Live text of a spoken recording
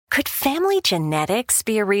Could family genetics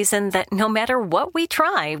be a reason that no matter what we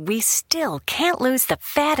try, we still can't lose the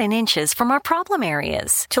fat and inches from our problem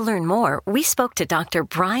areas? To learn more, we spoke to Dr.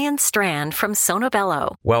 Brian Strand from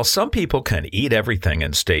Sonobello. While some people can eat everything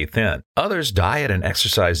and stay thin, others diet and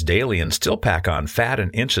exercise daily and still pack on fat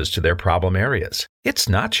and inches to their problem areas. It's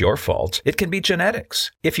not your fault. It can be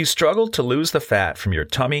genetics. If you struggle to lose the fat from your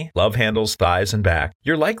tummy, love handles, thighs, and back,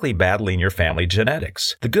 you're likely battling your family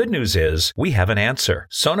genetics. The good news is we have an answer.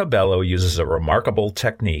 Sonobello uses a remarkable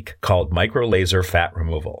technique called microlaser fat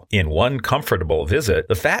removal. In one comfortable visit,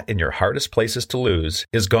 the fat in your hardest places to lose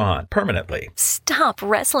is gone permanently. Stop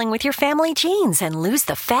wrestling with your family genes and lose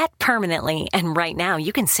the fat permanently. And right now,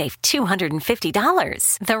 you can save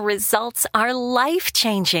 $250. The results are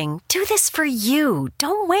life-changing. Do this for you.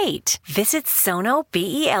 Don't wait. Visit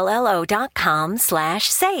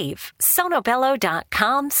sonobello.com/save.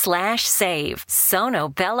 sonobello.com/save.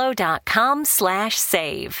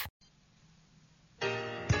 sonobello.com/save.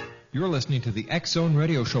 You're listening to the X-Zone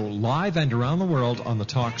Radio Show live and around the world on the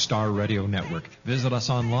Talkstar Radio Network. Visit us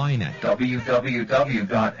online at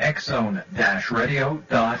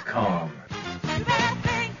www.xzone-radio.com.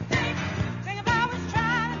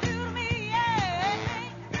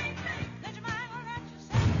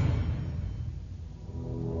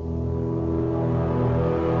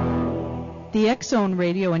 The X-Zone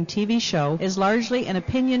radio and TV show is largely an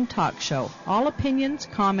opinion talk show. All opinions,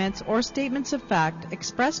 comments, or statements of fact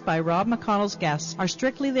expressed by Rob McConnell's guests are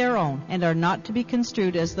strictly their own and are not to be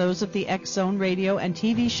construed as those of the X-Zone radio and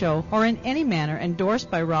TV show or in any manner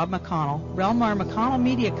endorsed by Rob McConnell, Relmar McConnell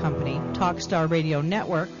Media Company, Talkstar Radio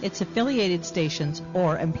Network, its affiliated stations,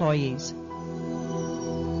 or employees.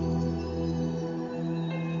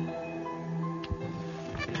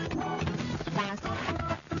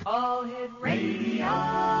 All Hit Radio.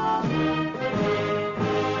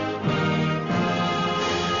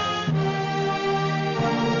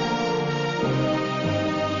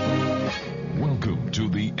 Welcome to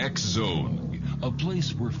the X-Zone, a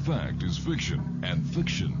place where fact is fiction and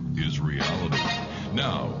fiction is reality.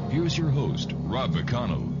 Now, here's your host, Rob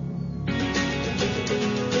McConnell.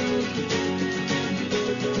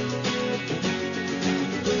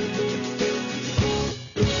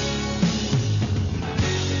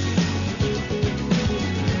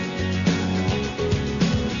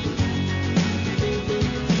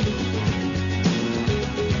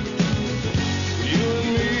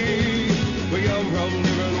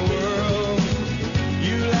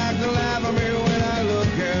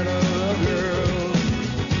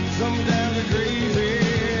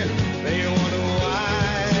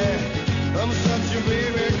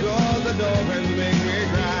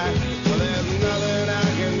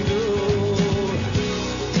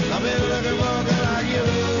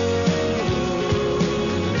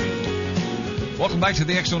 Welcome back to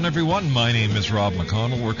the X-Zone, everyone. My name is Rob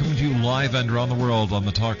McConnell. We're coming to you live and around the world on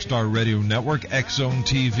the Talkstar Radio Network, X-Zone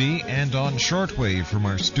TV, and on shortwave from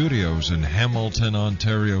our studios in Hamilton,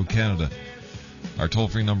 Ontario, Canada. Our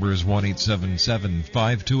toll-free number is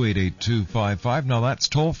 1-877-528-8255. Now, that's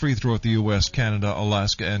toll-free throughout the U.S., Canada,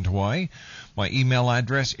 Alaska, and Hawaii. My email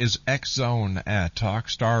address is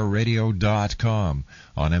xzone@talkstarradio.com.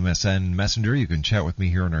 On MSN Messenger, you can chat with me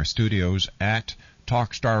here in our studios at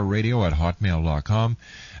talkstarradio@hotmail.com.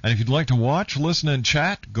 And if you'd like to watch, listen, and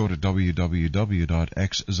chat, go to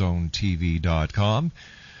www.xzonetv.com.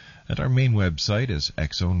 And our main website is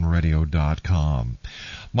xzoneradio.com.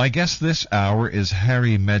 My guest this hour is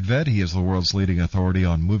Harry Medved. He is the world's leading authority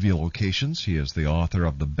on movie locations. He is the author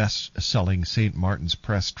of the best-selling St. Martin's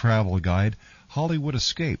Press travel guide, Hollywood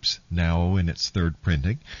Escapes, now in its third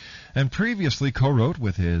printing, and previously co-wrote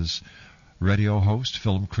with his radio host,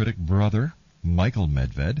 film critic brother, Michael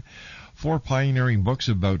Medved, 4 pioneering books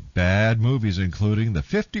about bad movies, including the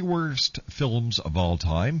 50 Worst Films of All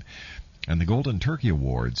Time and the Golden Turkey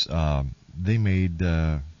Awards. They made,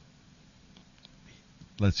 we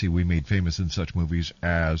made famous in such movies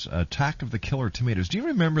as Attack of the Killer Tomatoes. Do you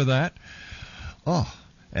remember that? Oh,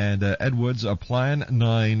 and Ed Wood's A Plan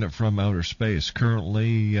 9 from Outer Space.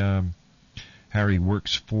 Currently, Harry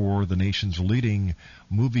works for the nation's leading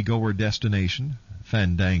moviegoer destination,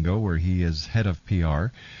 Fandango, where he is head of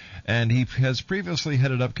PR. And he has previously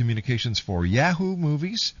headed up communications for Yahoo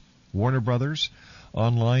Movies, Warner Brothers,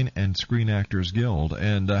 Online, and Screen Actors Guild.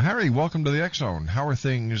 And Harry, welcome to the X-Zone. How are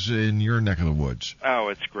things in your neck of the woods? Oh,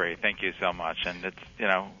 it's great. Thank you so much. And it's,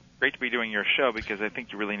 great to be doing your show because I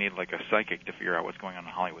think you really need like a psychic to figure out what's going on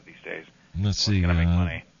in Hollywood these days. Let's see. Going to make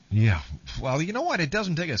money. Yeah. Well, you know what? It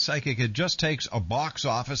doesn't take a psychic. It just takes a box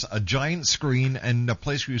office, a giant screen, and a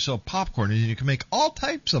place where you sell popcorn, and you can make all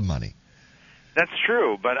types of money. That's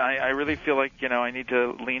true, but I really feel like, I need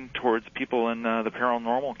to lean towards people in the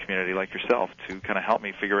paranormal community like yourself to kind of help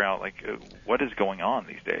me figure out, what is going on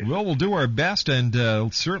these days. Well, we'll do our best,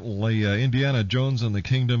 and certainly Indiana Jones and the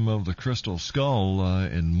Kingdom of the Crystal Skull,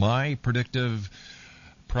 in my predictive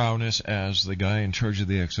prowess as the guy in charge of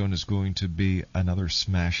the X-Zone, is going to be another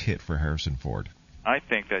smash hit for Harrison Ford. I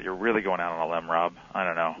think that you're really going out on a limb, Rob. I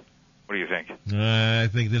don't know. What do you think? I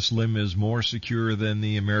think this limb is more secure than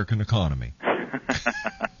the American economy.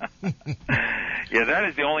 Yeah, that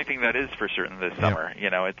is the only thing that is for certain this summer.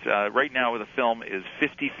 Yep. It's right now the film is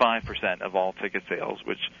 55% of all ticket sales,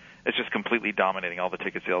 which is just completely dominating all the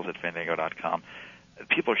ticket sales at Fandango.com.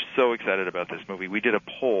 People are so excited about this movie. We did a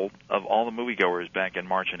poll of all the moviegoers back in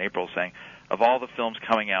March and April saying, of all the films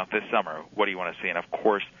coming out this summer, what do you want to see? And, of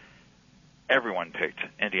course, everyone picked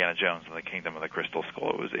Indiana Jones and the Kingdom of the Crystal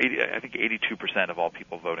Skull. It was 82% of all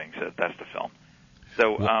people voting said that's the film.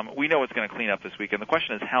 So we know it's going to clean up this weekend. The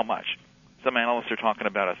question is how much. Some analysts are talking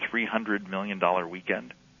about a $300 million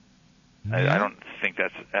weekend. I don't think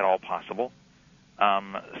that's at all possible.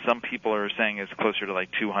 Some people are saying it's closer to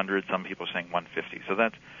 200. Some people are saying 150. So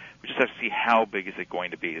we just have to see how big is it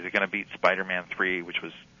going to be. Is it going to beat Spider-Man 3, which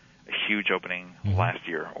was a huge opening last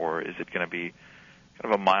year, or is it going to be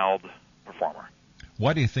kind of a mild performer?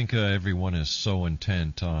 Why do you think everyone is so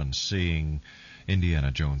intent on seeing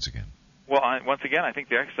Indiana Jones again? Well, once again, I think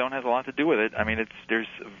the X-Zone has a lot to do with it. I mean, there's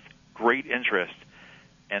great interest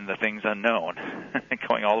in the things unknown,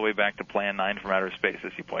 going all the way back to Plan 9 from Outer Space,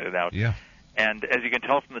 as you pointed out. Yeah. And as you can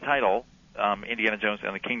tell from the title, Indiana Jones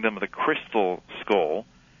and the Kingdom of the Crystal Skull,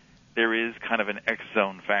 there is kind of an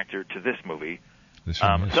X-Zone factor to this movie.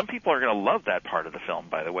 Some people are going to love that part of the film,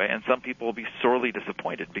 by the way, and some people will be sorely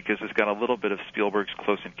disappointed because it's got a little bit of Spielberg's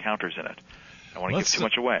Close Encounters in it. I don't want to give too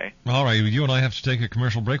much away. All right, you and I have to take a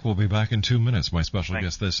commercial break. We'll be back in 2 minutes. My special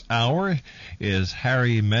guest this hour is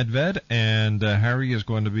Harry Medved, and Harry is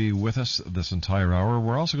going to be with us this entire hour.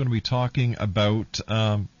 We're also going to be talking about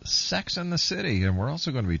Sex and the City, and we're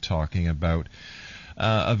also going to be talking about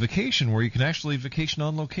a vacation where you can actually vacation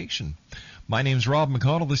on location. My name's Rob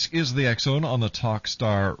McConnell. This is the X-Zone on the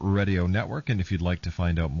Talkstar Radio Network, and if you'd like to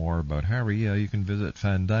find out more about Harry, you can visit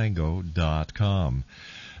Fandango.com.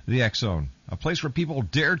 The X-Zone, a place where people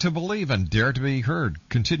dare to believe and dare to be heard,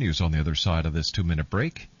 continues on the other side of this 2-minute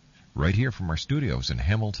break, right here from our studios in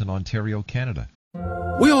Hamilton, Ontario, Canada.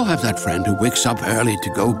 We all have that friend who wakes up early to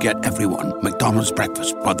go get everyone McDonald's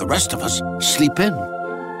breakfast, while the rest of us sleep in.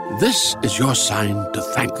 This is your sign to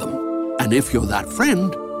thank them. And if you're that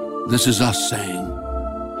friend, this is us saying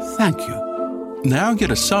thank you. Now get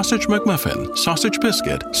a sausage McMuffin, sausage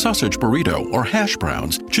biscuit, sausage burrito, or hash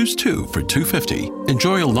browns. Choose 2 for $2.50.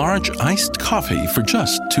 Enjoy a large iced coffee for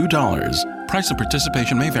just $2. Price and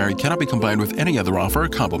participation may vary. Cannot be combined with any other offer or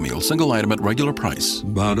combo meal. Single item at regular price.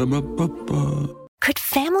 Ba-da-ba-ba-ba. Could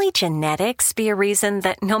family genetics be a reason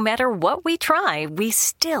that no matter what we try, we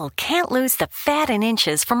still can't lose the fat and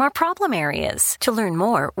inches from our problem areas? To learn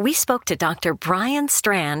more, we spoke to Dr. Brian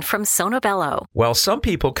Strand from Sonobello. While some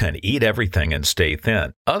people can eat everything and stay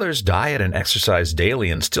thin, others diet and exercise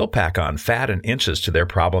daily and still pack on fat and inches to their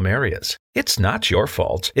problem areas. It's not your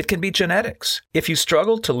fault. It can be genetics. If you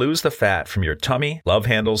struggle to lose the fat from your tummy, love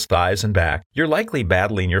handles, thighs, and back, you're likely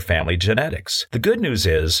battling your family genetics. The good news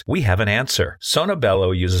is we have an answer.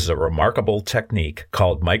 Sonobello uses a remarkable technique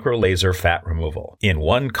called microlaser fat removal. In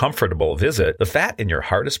one comfortable visit, the fat in your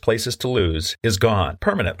hardest places to lose is gone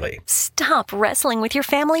permanently. Stop wrestling with your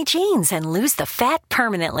family genes and lose the fat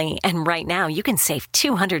permanently. And right now, you can save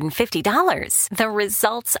 $250. The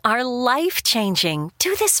results are life-changing.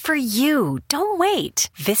 Do this for you. Don't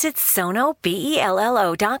wait. Visit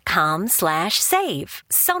sonobello.com/save.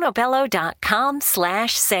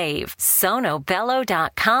 sonobello.com/save.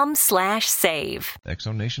 sonobello.com/save.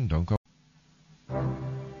 X-Zone Nation, don't go.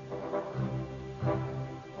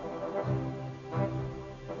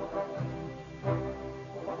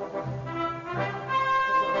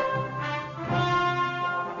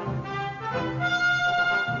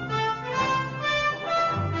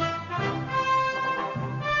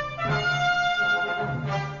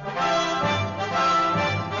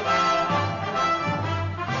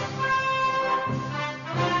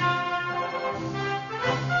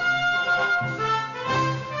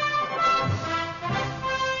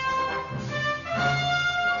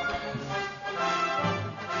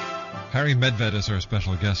 Harry Medved is our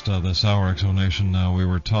special guest this hour, Exonation. We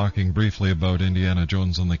were talking briefly about Indiana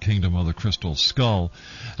Jones and the Kingdom of the Crystal Skull,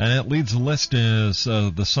 and it leads the list as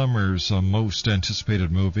the summer's most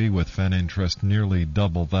anticipated movie, with fan interest nearly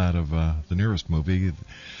double that of the nearest movie.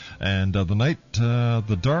 And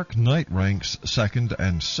The Dark Knight ranks second,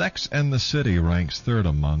 and Sex and the City ranks third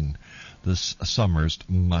among this summer's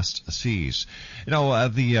must-sees. You know,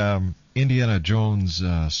 the Indiana Jones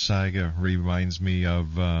saga reminds me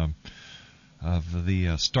of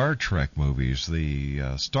the Star Trek movies,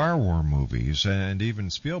 the Star Wars movies, and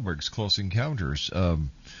even Spielberg's Close Encounters.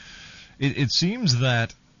 It seems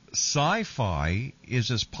that sci-fi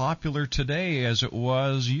is as popular today as it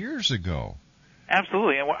was years ago.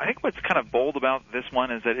 Absolutely, and I think what's kind of bold about this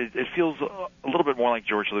one is that it feels a little bit more like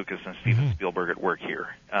George Lucas and Steven Spielberg at work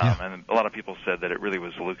here. And a lot of people said that it really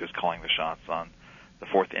was Lucas calling the shots on the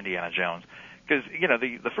fourth Indiana Jones. Because, you know,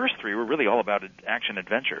 the first three were really all about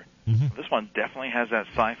action-adventure. This one definitely has that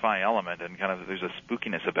sci-fi element, and kind of there's a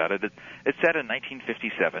spookiness about it. It's set in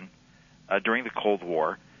 1957 during the Cold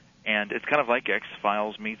War, and it's kind of like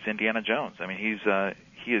X-Files meets Indiana Jones. I mean,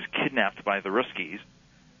 he is kidnapped by the Ruskies,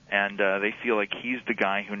 and they feel like he's the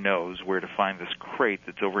guy who knows where to find this crate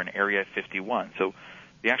that's over in Area 51. So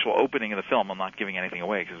the actual opening of the film, I'm not giving anything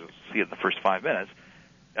away because we'll see it in the first 5 minutes,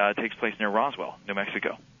 takes place near Roswell, New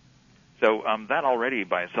Mexico. So that already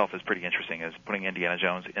by itself is pretty interesting, is putting Indiana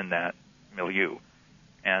Jones in that milieu.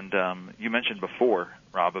 And you mentioned before,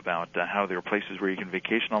 Rob, about how there are places where you can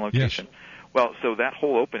vacation on location. Yes. Well, so that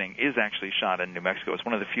whole opening is actually shot in New Mexico. It's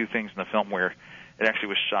one of the few things in the film where it actually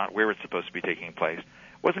was shot where it's supposed to be taking place.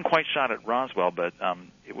 It wasn't quite shot at Roswell, but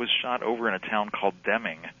it was shot over in a town called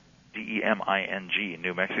Deming, D-E-M-I-N-G,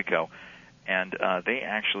 New Mexico. And they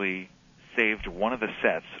actually saved one of the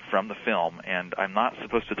sets from the film, and I'm not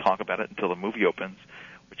supposed to talk about it until the movie opens,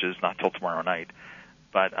 which is not till tomorrow night.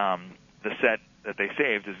 But the set that they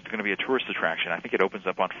saved is going to be a tourist attraction. I think it opens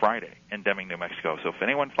up on Friday in Deming, New Mexico. So if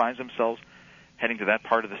anyone finds themselves heading to that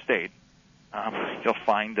part of the state, you'll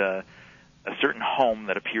find a certain home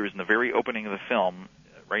that appears in the very opening of the film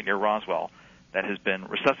right near Roswell that has been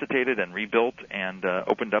resuscitated and rebuilt and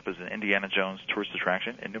opened up as an Indiana Jones tourist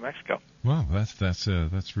attraction in New Mexico. Wow,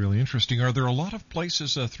 that's really interesting. Are there a lot of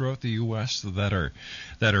places throughout the U.S. that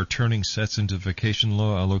are turning sets into vacation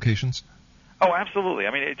locations? Oh, absolutely.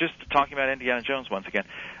 I mean, just talking about Indiana Jones once again,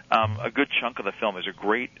 a good chunk of the film is a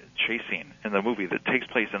great chase scene in the movie that takes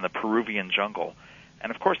place in the Peruvian jungle. And,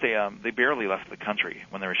 of course, they barely left the country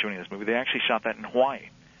when they were shooting this movie. They actually shot that in Hawaii.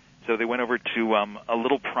 So they went over to a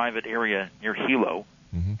little private area near Hilo,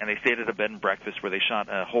 and they stayed at a bed and breakfast where they shot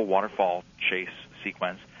a whole waterfall chase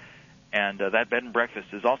sequence. And that bed and breakfast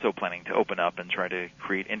is also planning to open up and try to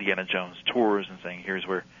create Indiana Jones tours and saying, here's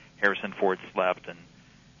where Harrison Ford slept, and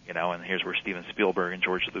and here's where Steven Spielberg and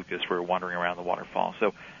George Lucas were wandering around the waterfall.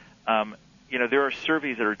 So, there are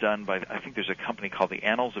surveys that are done by, I think there's a company called the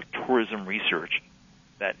Annals of Tourism Research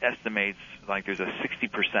that estimates like there's a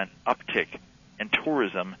 60% uptick in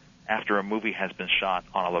tourism after a movie has been shot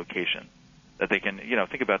on a location. That they can,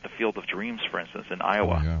 think about the Field of Dreams, for instance, in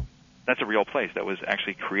Iowa. Oh, yeah. That's a real place that was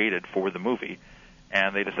actually created for the movie,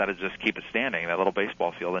 and they decided to just keep it standing, that little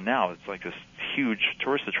baseball field, and now it's like this huge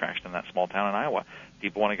tourist attraction in that small town in Iowa.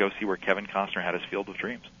 People want to go see where Kevin Costner had his Field of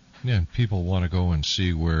Dreams. Yeah, people want to go and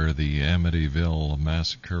see where the Amityville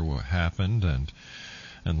massacre happened, and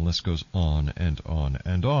the list goes on and on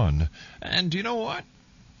and on. And you know what?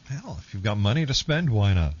 Hell, if you've got money to spend,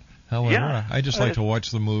 why not? However, yeah. I just like to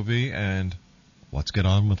watch the movie and let's get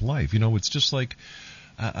on with life. It's just like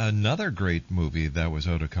another great movie that was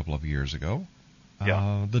out a couple of years ago,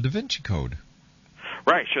 The Da Vinci Code.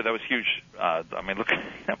 Right, sure, that was huge. I mean, look,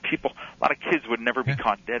 people, a lot of kids would never be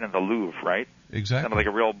caught dead in the Louvre, right? Exactly. Kind of like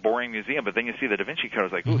a real boring museum, but then you see the Da Vinci Code,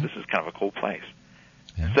 it's like, ooh, this is kind of a cool place.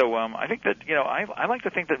 Yeah. So I think that, I like to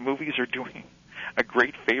think that movies are doing a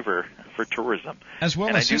great favor for tourism. As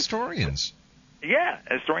well as historians. Yeah,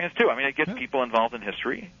 historians too. I mean, it gets people involved in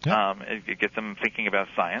history. Yeah. It gets them thinking about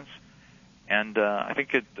science. And I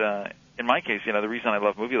think in my case, the reason I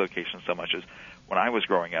love movie locations so much is when I was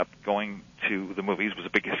growing up, going to the movies was a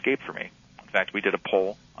big escape for me. In fact, we did a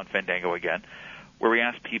poll on Fandango again where we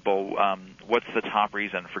asked people what's the top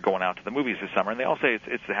reason for going out to the movies this summer, and they all say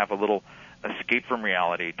it's to have a little escape from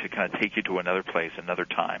reality, to kind of take you to another place, another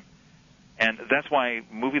time. And that's why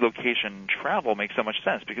movie location travel makes so much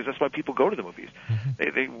sense, because that's why people go to the movies.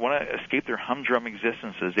 They want to escape their humdrum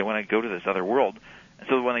existences. They want to go to this other world. And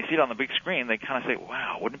so when they see it on the big screen, they kind of say,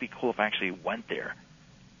 wow, wouldn't it be cool if I actually went there?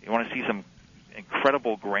 You want to see some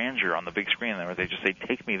incredible grandeur on the big screen, where they just say,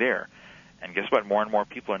 take me there. And guess what? More and more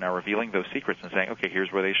people are now revealing those secrets and saying, okay,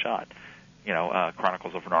 here's where they shot.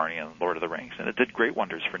 Chronicles of Narnia and Lord of the Rings, and it did great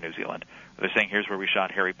wonders for New Zealand. They're saying, here's where we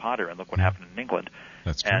shot Harry Potter, and look what happened in England.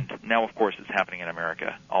 That's true. And now, of course, it's happening in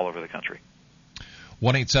America, all over the country.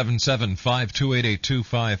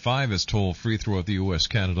 1-877-528-8255 is toll-free throughout the U.S.,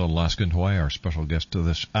 Canada, Alaska, and Hawaii. Our special guest to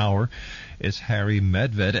this hour is Harry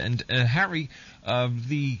Medved. And Harry,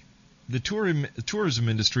 the tourism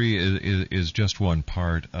industry is just one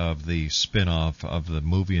part of the spin-off of the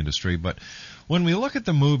movie industry. But when we look at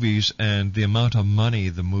the movies and the amount of money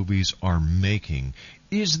the movies are making,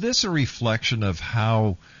 is this a reflection of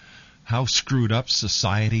how screwed up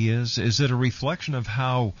society is? Is it a reflection of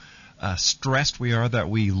how stressed we are that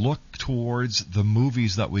we look towards the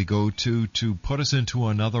movies that we go to put us into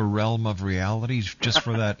another realm of reality just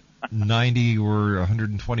for that 90 or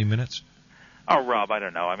 120 minutes? Oh, Rob, I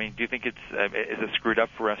don't know. I mean, do you think is it screwed up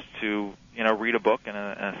for us to, read a book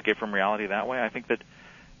and escape from reality that way? I think that,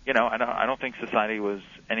 I don't think society was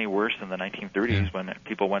any worse in the 1930s when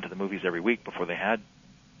people went to the movies every week before they had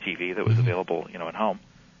TV that was available, at home.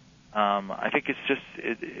 I think it's just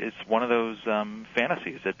it's one of those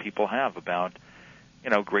fantasies that people have about,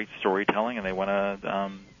 great storytelling, and they want to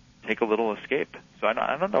take a little escape. So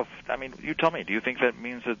I don't know. You tell me. Do you think that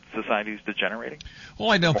means that society is degenerating?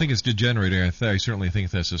 Well, I don't think it's degenerating. I certainly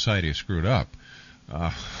think that society is screwed up.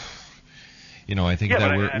 I think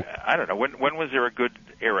that we're. I don't know. When was there a good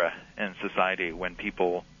era in society when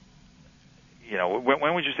people,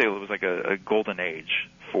 when would you say it was like a golden age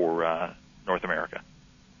for North America?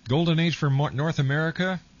 Golden age for North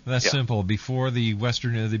America? That's simple. Before the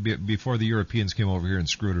before the Europeans came over here and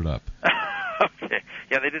screwed it up. Okay.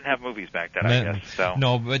 Yeah, they didn't have movies back then, I guess. So.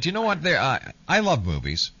 No, but you know what? I love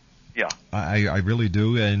movies. Yeah. I really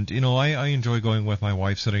do, and I enjoy going with my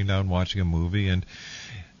wife, sitting down, watching a movie, and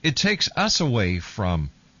it takes us away from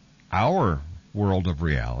our world of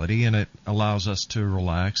reality, and it allows us to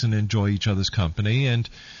relax and enjoy each other's company. And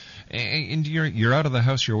you're out of the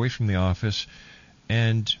house, you're away from the office.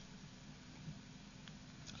 And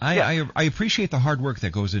I appreciate the hard work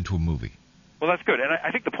that goes into a movie. Well, that's good. And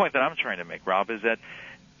I think the point that I'm trying to make, Rob, is that,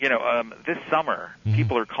 this summer,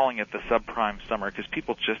 people are calling it the subprime summer because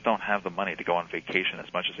people just don't have the money to go on vacation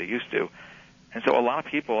as much as they used to. And so a lot of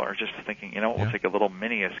people are just thinking, we'll take a little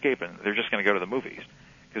mini escape, and they're just going to go to the movies.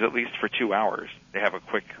 Because at least for 2 hours, they have a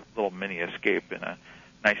quick little mini escape in a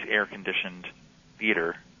nice air-conditioned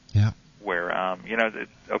theater. Yeah. Where,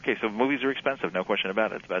 okay, so movies are expensive, no question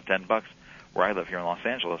about it. It's about $10 where I live here in Los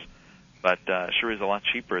Angeles. But sure is a lot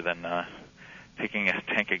cheaper than taking a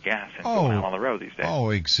tank of gas and going out on the road these days.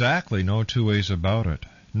 Oh, exactly. No two ways about it.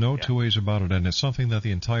 Two ways about it. And it's something that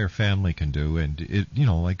the entire family can do. And,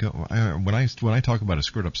 when I talk about a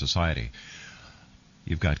screwed up society,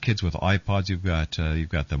 you've got kids with iPods. You've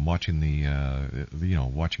got them watching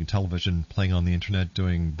watching television, playing on the internet,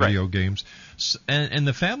 doing video games, and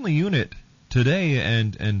the family unit today,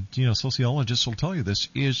 and sociologists will tell you this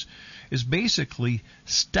is basically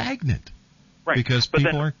stagnant, because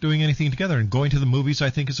people aren't doing anything together. And going to the movies, I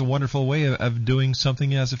think, is a wonderful way of doing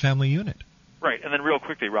something as a family unit. Right, and then real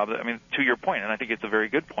quickly, Rob, to your point, and I think it's a very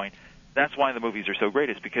good point. That's why the movies are so great,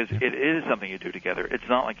 is because it is something you do together. It's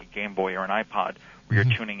not like a Game Boy or an iPod where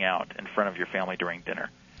you're tuning out in front of your family during dinner.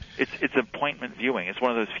 It's appointment viewing. It's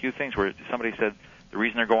one of those few things where somebody said the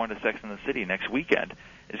reason they're going to Sex and the City next weekend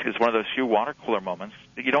is because one of those few water cooler moments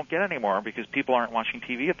that you don't get anymore because people aren't watching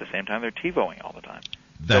TV at the same time. They're TiVoing all the time.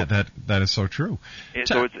 That is so true.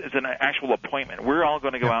 So it's an actual appointment. We're all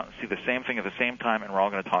going to go out and see the same thing at the same time, and we're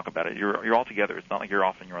all going to talk about it. You're all together. It's not like you're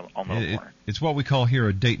off in your own little corner. It's what we call here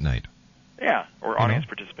a date night. Yeah, or audience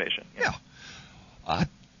participation. Yeah.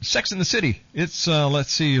 Sex and the City. It's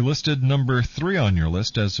listed number 3 on your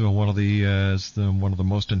list as one of the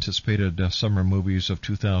most anticipated summer movies of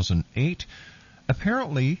 2008.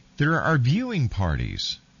 Apparently, there are viewing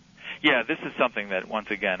parties. Yeah, this is something that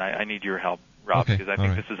once again I need your help, Rob, because I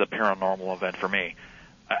think this is a paranormal event for me.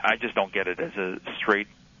 I just don't get it as a straight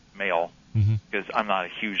male because I'm not a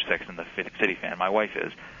huge Sex and the City fan. My wife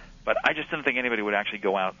is. But I just didn't think anybody would actually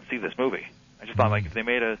go out and see this movie. I just thought, if they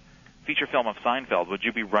made a feature film of Seinfeld, would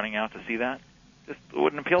you be running out to see that? Just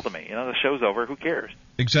wouldn't appeal to me. The show's over. Who cares?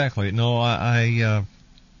 Exactly. No, I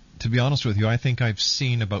to be honest with you, I think I've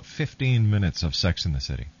seen about 15 minutes of Sex and the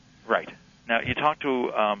City. Right. Now, you talk to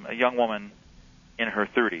a young woman in her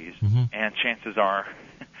 30s, and chances are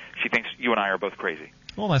she thinks you and I are both crazy.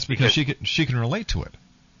 Well, that's because she can relate to it.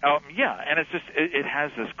 Yeah, and it's just it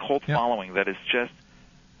has this cult following that is just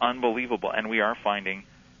unbelievable, and we are finding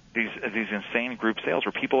these insane group sales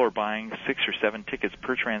where people are buying 6 or 7 tickets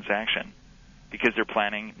per transaction because they're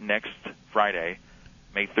planning next Friday,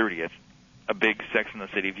 May 30th, a big Sex and the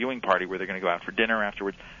City viewing party where they're going to go out for dinner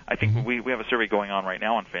afterwards. I think we have a survey going on right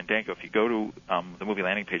now on Fandango. If you go to the movie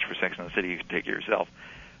landing page for Sex and the City, you can take it yourself.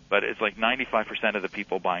 But it's like 95% of the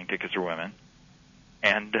people buying tickets are women.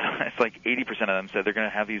 And it's like 80% of them said they're going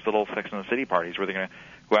to have these little Sex and the City parties where they're going to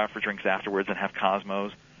go out for drinks afterwards and have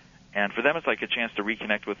Cosmos. And for them, it's like a chance to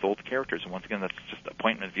reconnect with old characters. And once again, that's just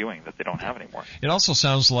appointment viewing that they don't have anymore. It also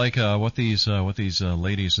sounds like what these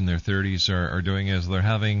ladies in their 30s are doing is they're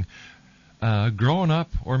having grown-up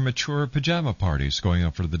or mature pajama parties, going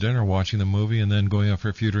out for the dinner, watching the movie, and then going out for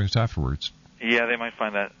a few drinks afterwards. Yeah, they might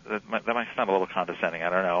find that might sound a little condescending.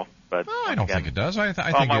 I don't know, but I don't think it does. I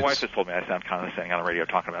think my wife has told me I sound condescending on the radio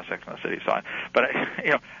talking about Sex and the City. So,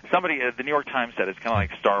 somebody, the New York Times said it's kind of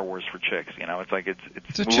like Star Wars for chicks. It's like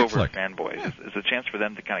it's a move chick over flick. Fanboys. Yeah. It's a chance for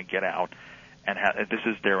them to kind of get out and this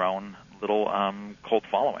is their own little cult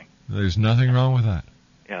following. There's nothing wrong with that.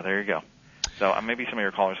 Yeah, there you go. So maybe some of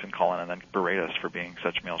your callers can call in and then berate us for being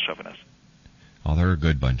such male chauvinists. Oh, they're a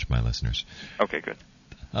good bunch, my listeners. Okay, good.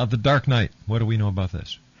 The Dark Knight. What do we know about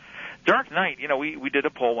this? Dark Knight, we did a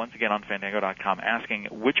poll once again on Fandango.com asking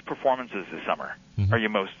which performances this summer are you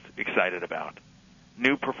most excited about?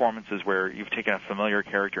 New performances where you've taken a familiar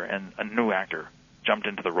character and a new actor jumped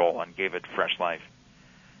into the role and gave it fresh life.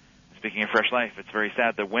 Speaking of fresh life, it's very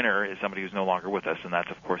sad. The winner is somebody who's no longer with us, and that's,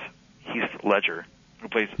 of course, Heath Ledger, who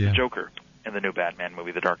plays the Joker in the new Batman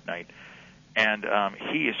movie, The Dark Knight. And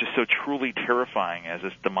he is just so truly terrifying as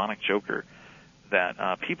this demonic Joker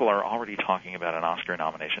that people are already talking about an Oscar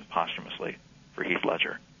nomination posthumously for Heath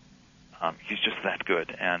Ledger. He's just that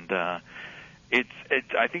good, and I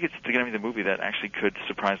think it's going to be the movie that actually could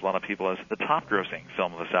surprise a lot of people as the top-grossing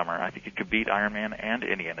film of the summer. I think it could beat Iron Man and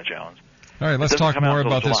Indiana Jones. All right, let's talk more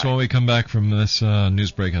about this when we come back from this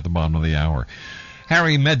news break at the bottom of the hour.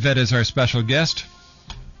 Harry Medved is our special guest,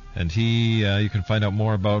 and you can find out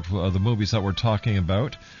more about the movies that we're talking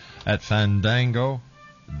about at Fandango.com,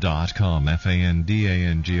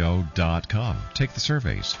 Fandango.com. Take the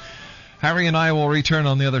surveys. Harry and I will return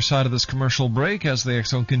on the other side of this commercial break as the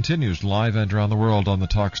X Zone continues live and around the world on the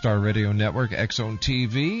Talkstar Radio Network, X Zone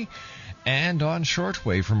TV, and on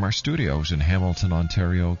shortwave from our studios in Hamilton,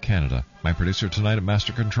 Ontario, Canada. My producer tonight at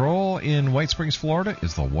Master Control in White Springs, Florida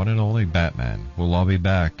is the one and only Batman. We'll all be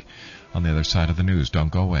back on the other side of the news.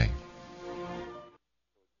 Don't go away.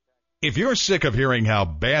 If you're sick of hearing how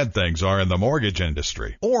bad things are in the mortgage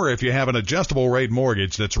industry, or if you have an adjustable rate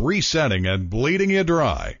mortgage that's resetting and bleeding you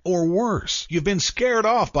dry, or worse, you've been scared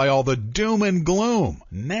off by all the doom and gloom,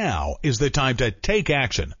 now is the time to take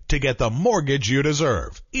action to get the mortgage you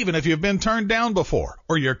deserve. Even if you've been turned down before,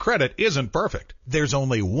 or your credit isn't perfect, there's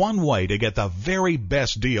only one way to get the very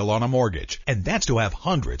best deal on a mortgage, and that's to have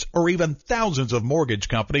hundreds or even thousands of mortgage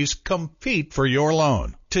companies compete for your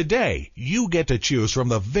loan. Today, you get to choose from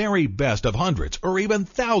the very best of hundreds or even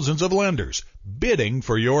thousands of lenders bidding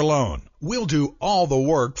for your loan. We'll do all the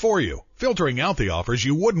work for you, filtering out the offers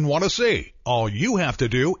you wouldn't want to see. All you have to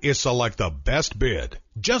do is select the best bid.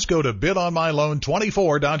 Just go to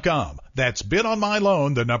bidonmyloan24.com. That's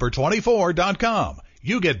bidonmyloan, the number 24.com.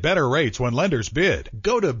 You get better rates when lenders bid.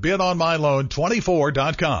 Go to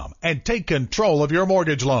bidonmyloan24.com and take control of your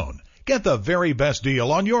mortgage loan. Get the very best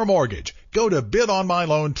deal on your mortgage. Go to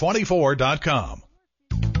bidonmyloan24.com.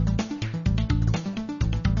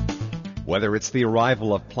 Whether it's the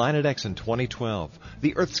arrival of Planet X in 2012,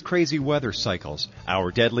 the Earth's crazy weather cycles, our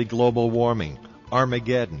deadly global warming,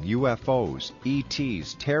 Armageddon, UFOs,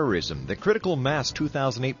 ETs, terrorism, the critical mass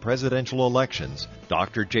 2008 presidential elections,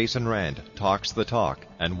 Dr. Jason Rand talks the talk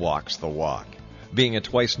and walks the walk. Being a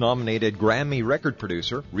twice-nominated Grammy record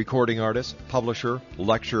producer, recording artist, publisher,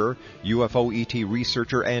 lecturer, UFO ET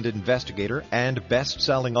researcher and investigator, and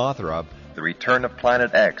best-selling author of The Return of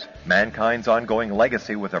Planet X, Mankind's Ongoing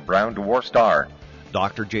Legacy with a Brown Dwarf Star,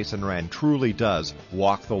 Dr. Jason Rand truly does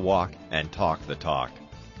walk the walk and talk the talk.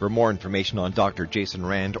 For more information on Dr. Jason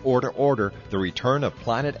Rand or to order The Return of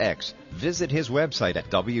Planet X, visit his website at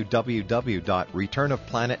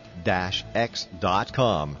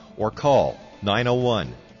www.returnofplanet-x.com or call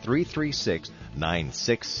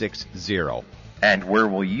 901-336-9660. And where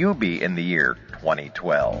will you be in the year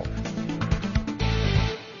 2012?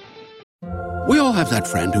 We all have that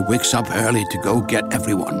friend who wakes up early to go get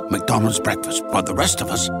everyone McDonald's breakfast, while the rest of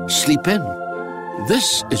us sleep in.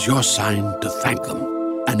 This is your sign to thank them.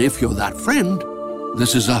 And if you're that friend,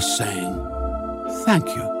 this is us saying thank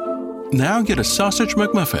you. Now get a Sausage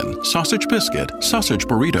McMuffin, sausage biscuit, sausage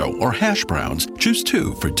burrito, or hash browns. Choose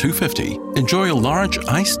 2 for $2.50. Enjoy a large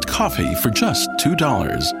iced coffee for just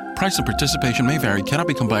 $2. Price and participation may vary. Cannot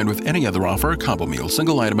be combined with any other offer or combo meal.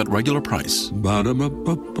 Single item at regular price.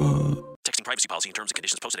 Ba-da-ba-ba-ba. Texting Texting privacy policy and terms and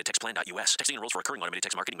conditions posted at textplan.us. Texting enrolls for recurring automated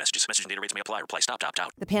text marketing messages. Message and data rates may apply. Reply stop to opt out.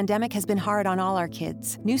 The pandemic has been hard on all our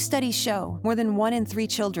kids. New studies show more than 1 in 3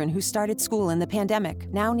 children who started school in the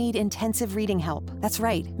pandemic now need intensive reading help. That's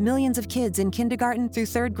right. Millions of kids in kindergarten through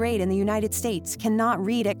 3rd grade in the United States cannot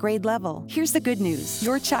read at grade level. Here's the good news.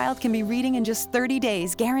 Your child can be reading in just 30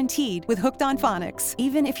 days, guaranteed, with Hooked on Phonics.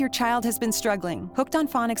 Even if your child has been struggling, Hooked on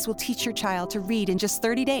Phonics will teach your child to read in just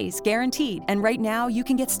 30 days, guaranteed. And right now, you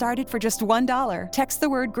can get started for just $1. Text the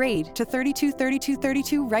word GRADE to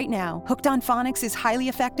 323232 right now. Hooked on Phonics is highly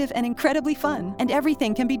effective and incredibly fun, and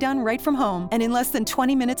everything can be done right from home and in less than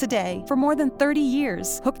 20 minutes a day. For more than 30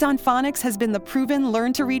 years, Hooked on Phonics has been the proven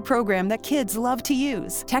learn-to-read program that kids love to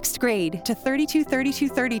use. Text GRADE to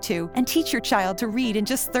 323232 and teach your child to read in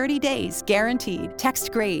just 30 days, guaranteed.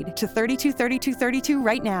 Text GRADE to 323232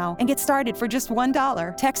 right now and get started for just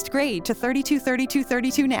 $1. Text GRADE to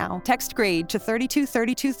 323232 now. Text GRADE to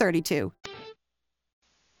 323232.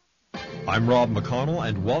 I'm Rob McConnell,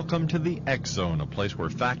 and welcome to the X Zone, a place where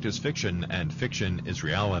fact is fiction and fiction is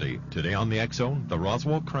reality. Today on the X Zone, the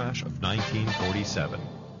Roswell crash of 1947.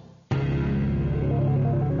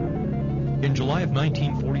 In July of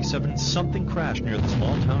 1947, something crashed near the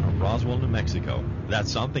small town of Roswell, New Mexico. That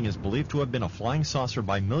something is believed to have been a flying saucer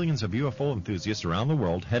by millions of UFO enthusiasts around the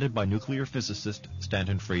world, headed by nuclear physicist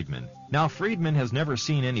Stanton Friedman. Now, Friedman has never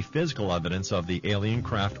seen any physical evidence of the alien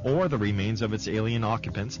craft or the remains of its alien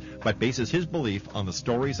occupants, but bases his belief on the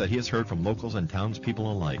stories that he has heard from locals and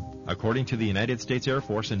townspeople alike. According to the United States Air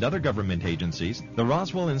Force and other government agencies, the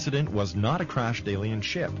Roswell incident was not a crashed alien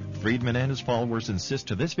ship. Friedman and his followers insist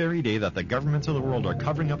to this very day that the governments of the world are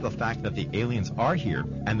covering up the fact that the aliens are here,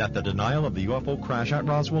 and that the denial of the UFO crash at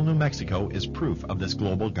Roswell, New Mexico is proof of this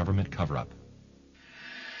global government cover-up.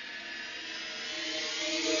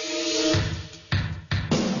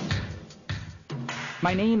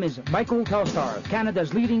 My name is Michael Telstar,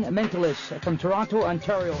 Canada's leading mentalist from Toronto,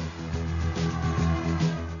 Ontario.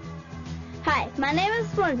 Hi, my name is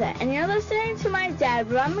Belinda, and you're listening to my dad,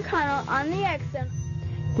 Rob McConnell, on the X Zone.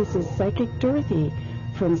 This is Psychic Dorothy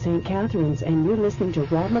from St. Catharines, and you're listening to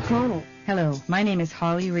Rob McConnell. Hello, my name is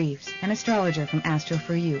Holly Reeves, an astrologer from Astro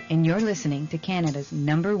For You, and you're listening to Canada's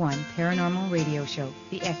 #1 paranormal radio show,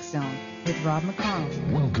 The X Zone, with Rob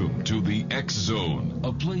McConnell. Welcome to The X Zone,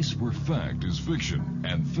 a place where fact is fiction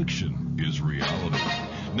and fiction is reality.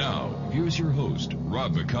 Now, here's your host,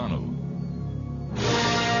 Rob McConnell.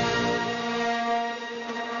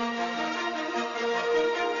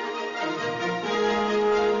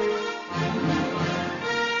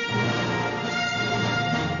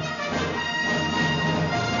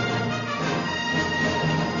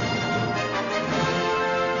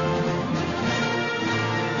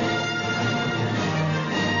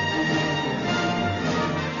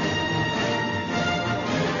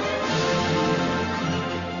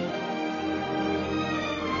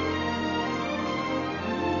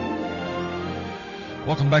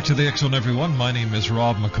 Welcome back to the X Zone, everyone. My name is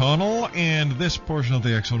Rob McConnell, and this portion of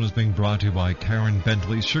the X Zone is being brought to you by Karen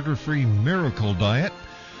Bentley's Sugar-Free Miracle Diet.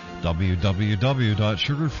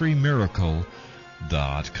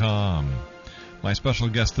 www.sugarfreemiracle.com. My special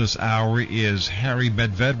guest this hour is Harry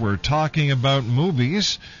Medved. We're talking about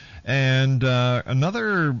movies, and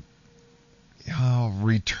another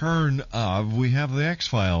return of, we have the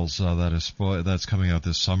X-Files that's coming out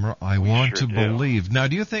this summer. I want to believe. Now,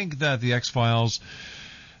 do you think that the X-Files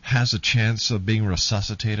has a chance of being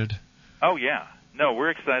resuscitated? Oh, yeah. No, we're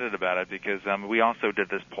excited about it because we also did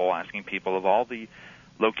this poll asking people of all the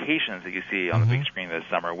locations that you see on the big screen this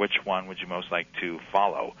summer, which one would you most like to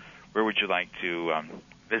follow? Where would you like to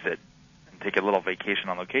visit and take a little vacation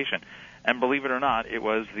on location? And believe it or not, it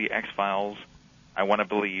was the X-Files, I want to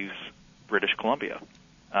believe, British Columbia.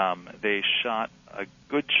 They shot a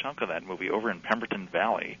good chunk of that movie over in Pemberton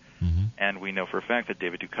Valley, and we know for a fact that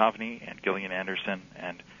David Duchovny and Gillian Anderson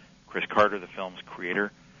and Chris Carter, the film's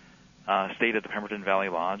creator, stayed at the Pemberton Valley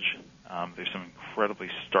Lodge. There's some incredibly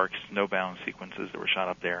stark snowbound sequences that were shot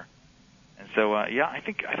up there, and so I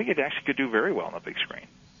think it actually could do very well on the big screen.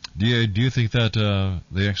 Do you think that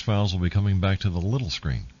the X-Files will be coming back to the little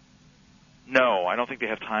screen? No, I don't think they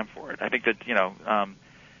have time for it. I think that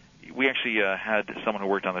we actually had someone who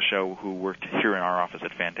worked on the show who worked here in our office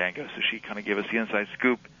at Fandango, so she kind of gave us the inside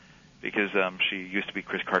scoop because she used to be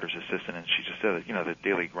Chris Carter's assistant, and she just said that, the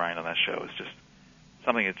daily grind on that show is just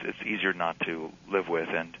something it's easier not to live with,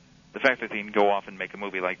 and the fact that they can go off and make a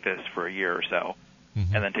movie like this for a year or so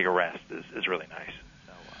and then take a rest is really nice.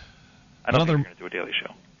 So I don't think they're going to do a daily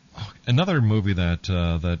show. Another movie that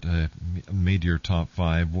made your top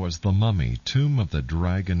 5 was The Mummy, Tomb of the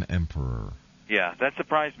Dragon Emperor. Yeah, that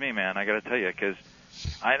surprised me, man. I got to tell you, because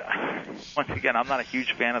Once again, I'm not a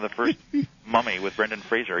huge fan of the first Mummy with Brendan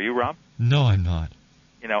Fraser. Are you, Rob? No, I'm not.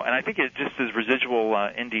 You know, and I think it just is residual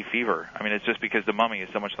indie fever. I mean, it's just because the Mummy is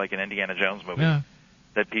so much like an Indiana Jones movie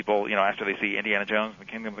that people, you know, after they see Indiana Jones and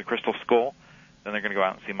the Kingdom of the Crystal Skull, then they're going to go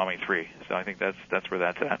out and see Mummy 3. So I think that's where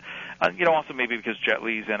that's at. You know, also maybe because Jet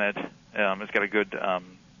Li's in it. It's got a good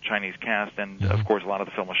Chinese cast, and of course a lot of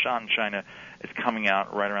the film was shot in China. It's coming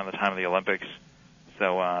out right around the time of the Olympics.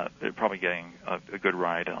 So they're probably getting a good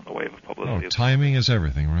ride on the wave of publicity. Timing is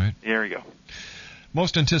everything, right? There you go.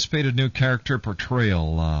 Most anticipated new character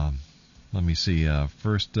portrayal. Let me see.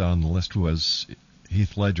 First on the list was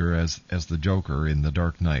Heath Ledger as the Joker in The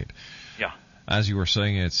Dark Knight. Yeah. As you were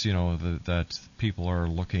saying, it's that people are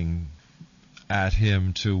looking at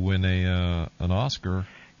him to win an Oscar.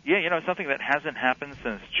 Yeah, you know, it's something that hasn't happened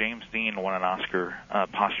since James Dean won an Oscar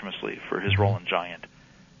posthumously for his role in Giant.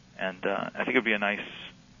 And I think it would be a nice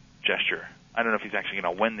gesture. I don't know if he's actually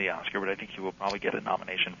going to win the Oscar, but I think he will probably get a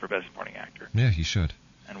nomination for Best Supporting Actor. Yeah, he should.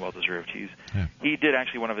 And well-deserved. He did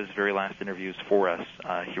actually one of his very last interviews for us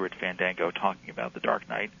here at Fandango talking about The Dark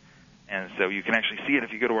Knight. And so you can actually see it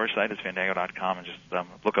if you go to our site, it's fandango.com, and just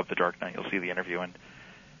look up The Dark Knight. You'll see the interview. And,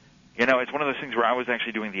 you know, it's one of those things where I was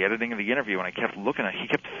actually doing the editing of the interview, and I kept looking at it. He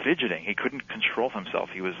kept fidgeting. He couldn't control himself.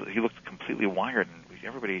 He looked completely wired, and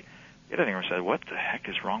everybody... The editor said, "What the heck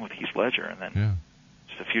is wrong with Heath Ledger?" And then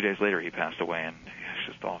just a few days later, he passed away, and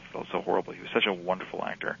it just all felt so horrible. He was such a wonderful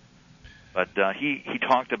actor. But he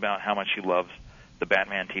talked about how much he loves the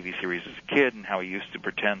Batman TV series as a kid, and how he used to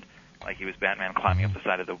pretend like he was Batman climbing up the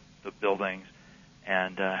side of the buildings,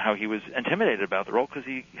 and how he was intimidated about the role because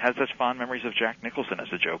he has such fond memories of Jack Nicholson as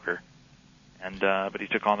the Joker. And but he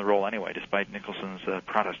took on the role anyway, despite Nicholson's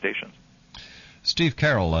protestations. Steve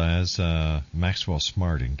Carell as Maxwell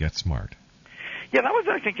Smart in Get Smart. Yeah, that was,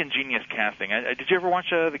 I think, ingenious casting. Did you ever watch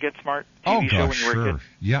the Get Smart TV show when you were a kid?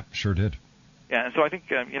 Yep, sure did. Yeah, and so I think,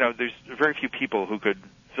 you know, there's very few people who could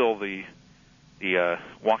fill the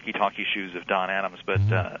walkie-talkie shoes of Don Adams, but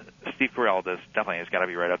Steve Carell definitely has got to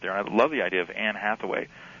be right up there. And I love the idea of Anne Hathaway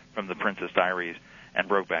from The Princess Diaries and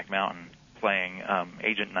Brokeback Mountain playing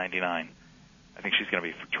Agent 99. I think she's going to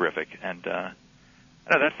be terrific. And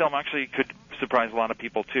that film actually could surprise a lot of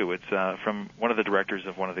people, too. It's from one of the directors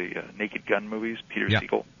of one of the Naked Gun movies, Peter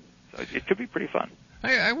Siegel. So it could be pretty fun.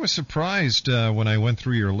 I was surprised when I went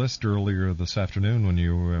through your list earlier this afternoon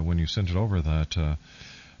when you sent it over that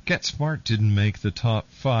Get Smart didn't make the top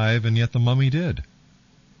 5, and yet The Mummy did.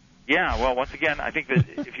 Yeah, well, once again, I think that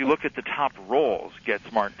if you look at the top roles, Get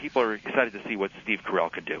Smart, people are excited to see what Steve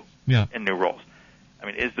Carell could do in new roles. I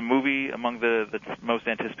mean, is the movie among the most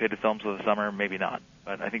anticipated films of the summer? Maybe not.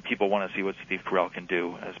 But I think people want to see what Steve Carell can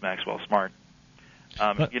do as Maxwell Smart.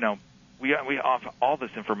 You know, we offer all this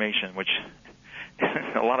information, which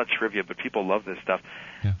is a lot of trivia, but people love this stuff.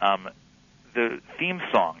 The theme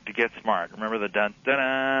song to Get Smart, remember the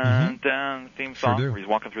dun-dun-dun theme song where he's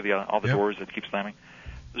walking through all the doors that keep slamming?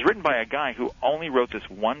 It was written by a guy who only wrote this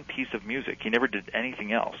one piece of music. He never did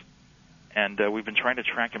anything else. And we've been trying to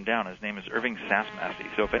track him down. His name is Irving Sassmassey.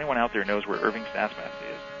 So if anyone out there knows where Irving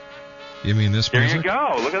Sassmassey is... You mean this music? There you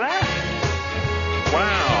go. Look at that.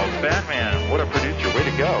 Wow, Batman. What a producer. Way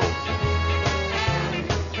to go.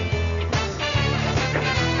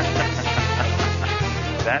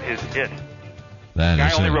 That is it. The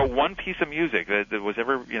guy only wrote one piece of music that was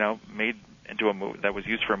ever, you know, made into a movie, that was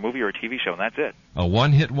used for a movie or a TV show, and that's it. A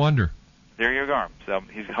one-hit wonder. There you go. So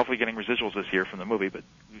he's hopefully getting residuals this year from the movie, but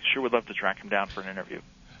we sure would love to track him down for an interview.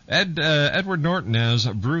 Edward Norton as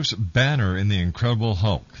Bruce Banner in The Incredible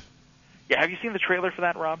Hulk. Yeah, have you seen the trailer for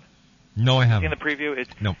that, Rob? No, I haven't. Seen the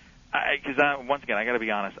preview? No. Because once again, I got to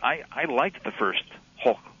be honest. I liked the first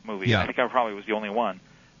Hulk movie. Yeah. I think I probably was the only one.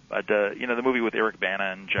 But you know, the movie with Eric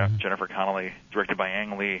Bana and Jennifer Connelly, directed by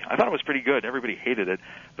Ang Lee, I thought it was pretty good. Everybody hated it,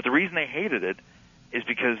 but the reason they hated it is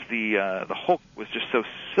because the Hulk was just so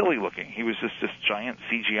silly looking. He was just this giant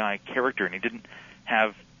CGI character, and he didn't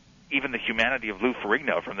have even the humanity of Lou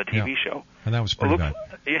Ferrigno from the TV show. And that was pretty bad.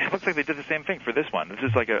 Yeah, it looks like they did the same thing for this one. This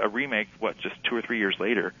is like a remake, just 2 or 3 years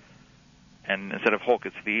later. And instead of Hulk,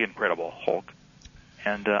 it's The Incredible Hulk.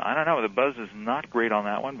 And I don't know, the buzz is not great on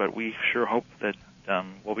that one, but we sure hope that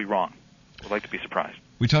we'll be wrong. We'd like to be surprised.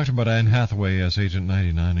 We talked about Anne Hathaway as Agent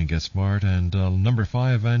 99 in Get Smart, and number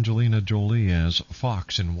 5, Angelina Jolie as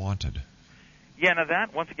Fox in Wanted. Yeah, now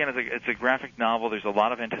that, once again, it's a graphic novel. There's a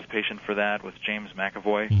lot of anticipation for that with James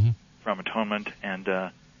McAvoy from Atonement, and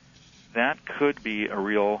that could be a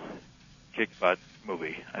real kick-butt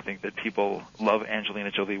movie. I think that people love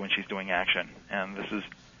Angelina Jolie when she's doing action, and this is,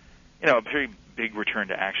 you know, a very big return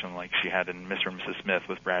to action like she had in Mr. and Mrs. Smith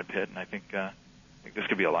with Brad Pitt, and I think this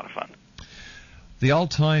could be a lot of fun. The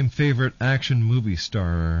all-time favorite action movie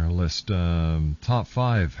star list, top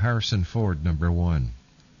 5, Harrison Ford, number 1.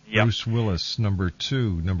 Yep. Bruce Willis, number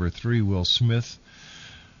 2. Number 3, Will Smith.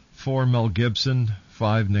 4, Mel Gibson.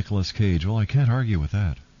 5, Nicolas Cage. Well, I can't argue with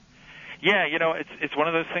that. Yeah, it's one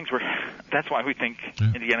of those things where that's why we think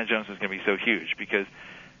Indiana Jones is going to be so huge, because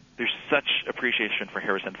there's such appreciation for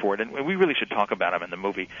Harrison Ford, and we really should talk about him in the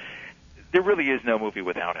movie. There really is no movie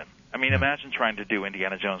without him. I mean, imagine trying to do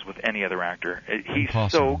Indiana Jones with any other actor. He's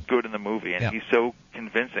Impossible. so good in the movie, and he's so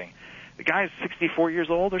convincing. The guy is 64 years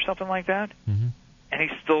old or something like that, and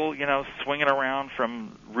he's still, swinging around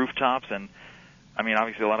from rooftops. And, I mean,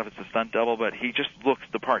 obviously a lot of it's a stunt double, but he just looks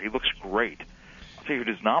the part. He looks great. I'll tell you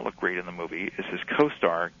who does not look great in the movie is his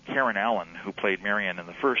co-star, Karen Allen, who played Marion in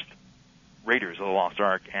the first Raiders of the Lost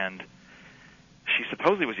Ark, and she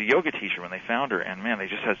supposedly was a yoga teacher when they found her, and man, they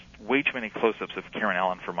just has way too many close-ups of Karen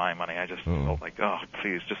Allen for my money. I just felt like, oh,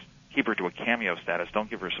 please, just keep her to a cameo status. Don't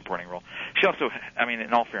give her a supporting role. She also, I mean,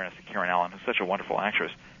 in all fairness to Karen Allen, who's such a wonderful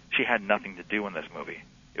actress, she had nothing to do in this movie.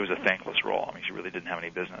 It was a thankless role. I mean, she really didn't have any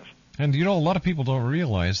business. And, a lot of people don't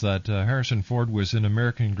realize that Harrison Ford was in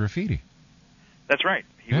American Graffiti. That's right.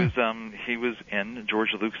 He was in George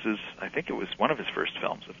Lucas's, I think it was one of his first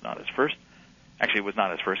films, if not his first. Actually, it was not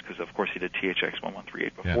his first because, of course, he did THX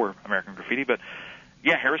 1138 before American Graffiti. But,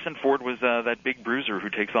 yeah, Harrison Ford was that big bruiser who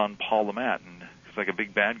takes on Paul Le Mat, and he's like a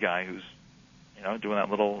big bad guy who's, doing that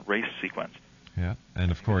little race sequence. Yeah, and,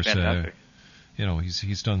 of course,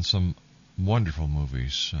 he's done some wonderful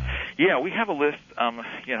movies. Yeah, we have a list,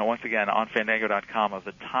 once again, on Fandango.com of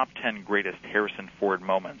the top 10 greatest Harrison Ford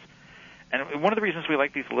moments. And one of the reasons we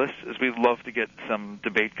like these lists is we love to get some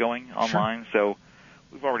debate going online. So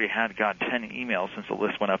we've already had, 10 emails since the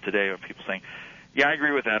list went up today of people saying, yeah, I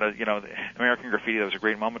agree with that. American Graffiti, that was a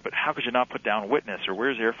great moment, but how could you not put down Witness, or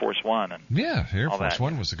where's Air Force One? And yeah, Air Force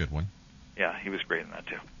One was a good one. Yeah, he was great in that,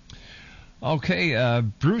 too. Okay,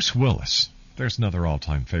 Bruce Willis. There's another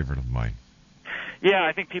all-time favorite of mine. Yeah,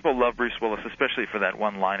 I think people love Bruce Willis, especially for that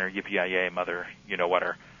one-liner, yippee-yi-yay, mother,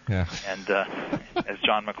 you-know-what-er. Yeah. And as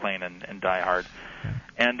John McClane in Die Hard. Yeah.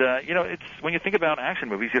 And, it's when you think about action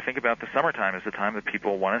movies, you think about the summertime as the time that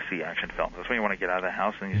people want to see action films. That's when you want to get out of the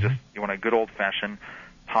house, and you want a good old-fashioned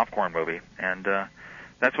popcorn movie. And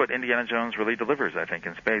that's what Indiana Jones really delivers, I think,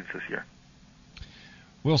 in spades this year.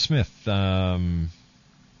 Will Smith, Independence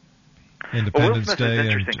Will Smith Day. Is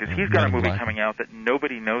interesting because he's got a movie Black. coming out that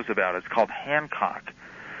nobody knows about. It's called Hancock.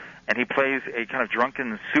 And he plays a kind of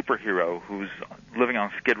drunken superhero who's living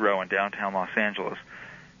on Skid Row in downtown Los Angeles,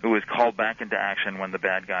 who is called back into action when the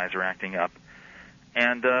bad guys are acting up.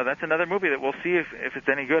 And that's another movie that we'll see if it's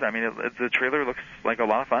any good. I mean, the trailer looks like a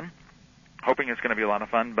lot of fun. Hoping it's going to be a lot of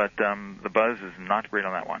fun, but the buzz is not great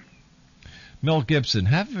on that one. Mel Gibson.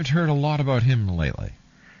 Haven't heard a lot about him lately.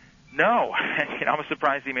 No. I'm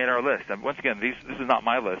surprised he made our list. And once again, this is not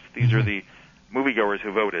my list. These are the moviegoers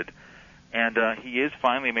who voted. And he is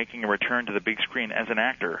finally making a return to the big screen as an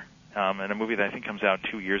actor in a movie that I think comes out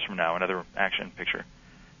 2 years from now, another action picture.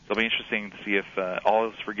 So it'll be interesting to see if all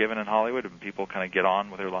is forgiven in Hollywood and people kind of get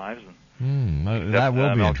on with their lives. And that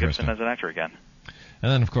will be Mel interesting. Gibson as an actor again.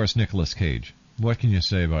 And then, of course, Nicolas Cage. What can you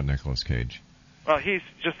say about Nicolas Cage? Well, he's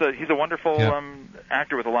a wonderful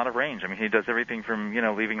actor with a lot of range. I mean, he does everything from,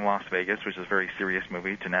 Leaving Las Vegas, which is a very serious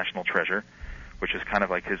movie, to National Treasure, which is kind of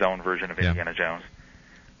like his own version of Indiana Jones.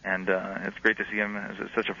 And it's great to see him as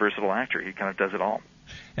such a versatile actor. He kind of does it all.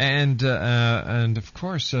 And of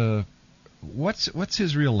course, what's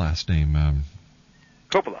his real last name?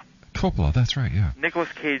 Coppola. Coppola, that's right, yeah.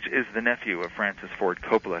 Nicolas Cage is the nephew of Francis Ford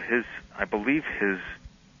Coppola. I believe his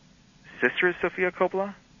sister is Sofia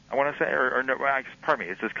Coppola, I want to say, or no, pardon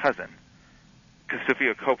me, it's his cousin. Because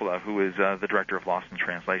Sofia Coppola, who is the director of Lost in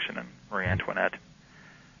Translation and Marie Antoinette.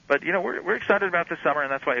 But, we're excited about this summer,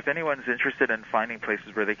 and that's why if anyone's interested in finding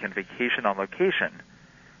places where they can vacation on location,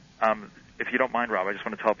 if you don't mind, Rob, I just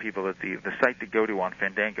want to tell people that the site to go to on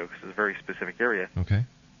Fandango, because it's a very specific area,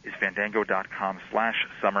 is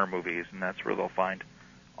fandango.com/summer movies, and that's where they'll find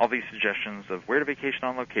all these suggestions of where to vacation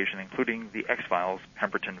on location, including the X-Files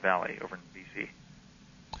Pemberton Valley over in B.C.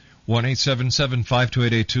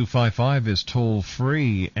 1-877-528-8255 is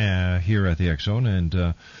toll-free here at the X-Zone,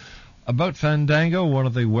 and about Fandango, one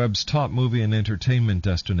of the web's top movie and entertainment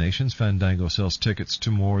destinations. Fandango sells tickets to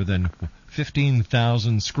more than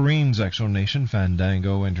 15,000 screens. X-Zone Nation,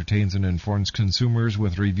 Fandango entertains and informs consumers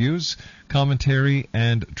with reviews, commentary,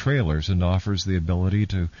 and trailers, and offers the ability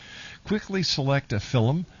to quickly select a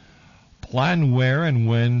film, plan where and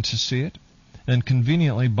when to see it, and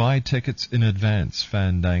conveniently buy tickets in advance.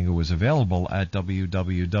 Fandango is available at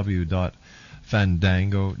www.fandango.com.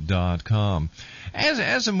 Fandango.com.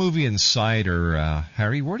 As a movie insider,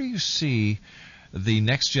 Harry, where do you see the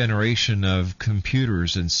next generation of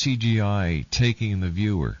computers and CGI taking the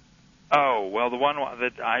viewer? Oh, well, the one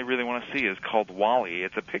that I really want to see is called WALL-E.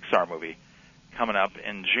 It's a Pixar movie coming up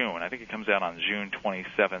in June. I think it comes out on June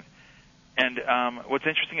 27th. And what's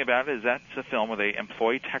interesting about it is that's a film where they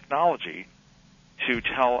employ technology to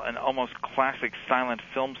tell an almost classic silent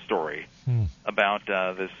film story about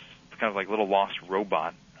this kind of like little lost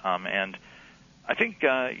robot. And I think,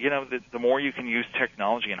 the more you can use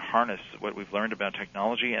technology and harness what we've learned about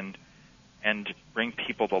technology and bring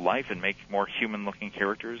people to life and make more human-looking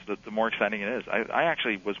characters, the more exciting it is. I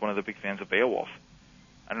actually was one of the big fans of Beowulf.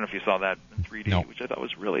 I don't know if you saw that in 3D, which I thought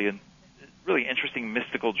was really interesting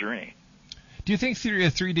mystical journey. Do you think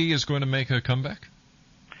 3D is going to make a comeback?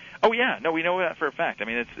 Oh yeah, no, we know that for a fact. I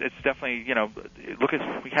mean, it's definitely,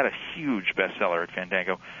 we had a huge bestseller at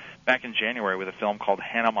Fandango back in January with a film called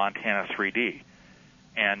Hannah Montana 3D.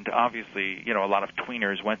 And obviously, a lot of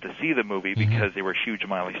tweeners went to see the movie because they were huge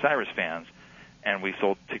Miley Cyrus fans, and we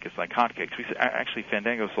sold tickets like hotcakes. Actually,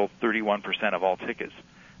 Fandango sold 31% of all tickets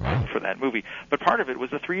for that movie. But part of it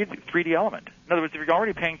was the 3D element. In other words, if you're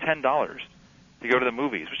already paying $10 to go to the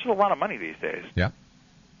movies, which is a lot of money these days,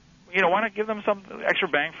 why not give them some extra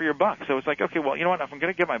bang for your buck? So it's like, okay, well, you know what? If I'm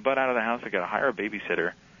going to get my butt out of the house, I've got to hire a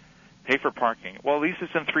babysitter, pay for parking. Well, at least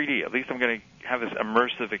it's in 3D. At least I'm going to have this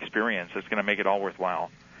immersive experience that's going to make it all worthwhile.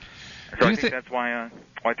 So I think that's why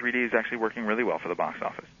 3D is actually working really well for the box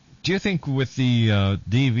office. Do you think with the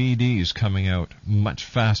DVDs coming out much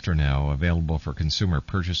faster now, available for consumer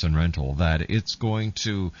purchase and rental, that it's going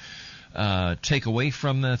to take away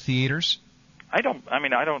from the theaters? I don't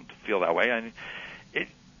feel that way.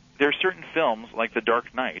 There are certain films like The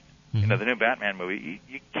Dark Knight, the new Batman movie.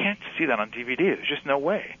 You can't see that on DVD. There's just no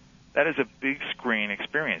way. That is a big screen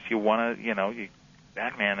experience. You want to,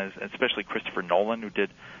 Batman is, especially Christopher Nolan, who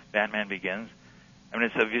did Batman Begins. I mean,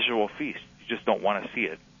 it's a visual feast. You just don't want to see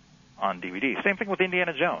it on DVD. Same thing with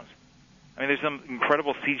Indiana Jones. I mean, there's some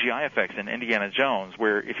incredible CGI effects in Indiana Jones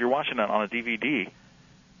where if you're watching it on a DVD,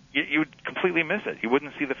 you would completely miss it. You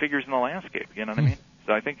wouldn't see the figures in the landscape. You know what I mean?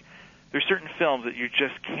 So I think there's certain films that you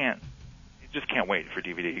just can't wait for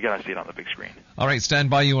DVD. You got to see it on the big screen. All right, stand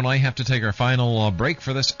by. You and I have to take our final break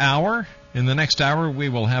for this hour. In the next hour, we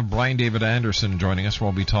will have Brian David Anderson joining us.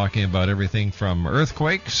 We'll be talking about everything from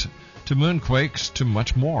earthquakes to moonquakes to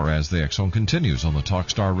much more as the X Zone continues on the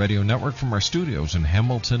Talkstar Radio Network from our studios in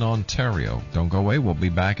Hamilton, Ontario. Don't go away. We'll be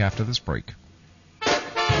back after this break.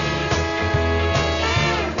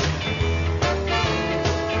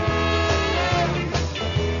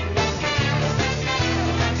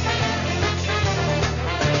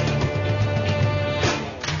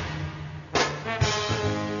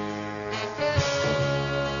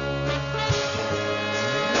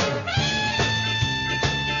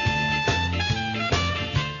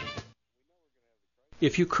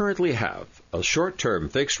 If you currently have a short-term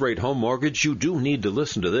fixed-rate home mortgage, you do need to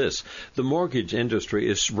listen to this. The mortgage industry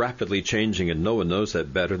is rapidly changing, and no one knows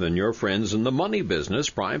that better than your friends in the money business,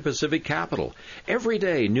 Prime Pacific Capital. Every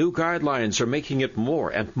day, new guidelines are making it more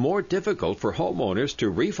and more difficult for homeowners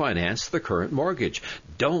to refinance the current mortgage.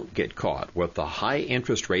 Don't get caught with the high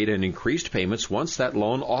interest rate and increased payments once that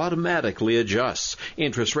loan automatically adjusts.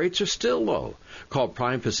 Interest rates are still low. Call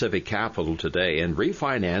Prime Pacific Capital today and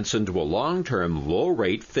refinance into a long-term,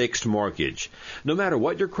 low-rate fixed mortgage. No matter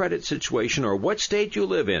what your credit situation or what state you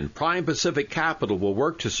live in, Prime Pacific Capital will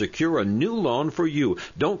work to secure a new loan for you.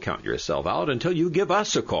 Don't count yourself out until you give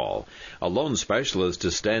us a call. A loan specialist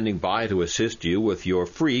is standing by to assist you with your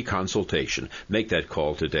free consultation. Make that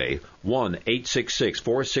call today.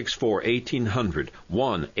 1-866-464-1800.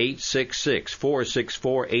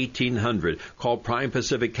 1-866-464-1800. Call Prime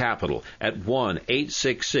Pacific Capital at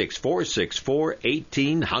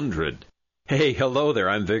 1-866-464-1800. Hey, hello there.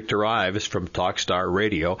 I'm Victor Ives from Talkstar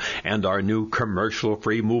Radio and our new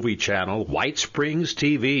commercial-free movie channel, White Springs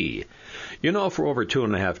TV. You know, for over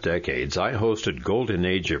 2.5 decades, I hosted Golden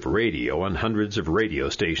Age of Radio on hundreds of radio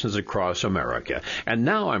stations across America. And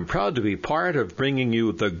now I'm proud to be part of bringing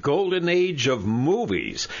you the Golden Age of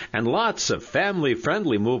movies and lots of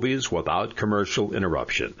family-friendly movies without commercial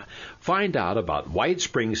interruption. Find out about White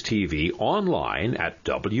Springs TV online at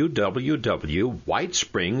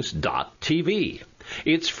www.whitesprings.tv.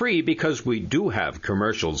 It's free because we do have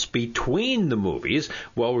commercials between the movies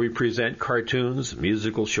while we present cartoons,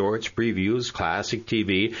 musical shorts, previews, classic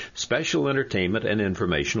TV, special entertainment, and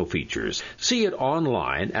informational features. See it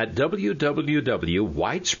online at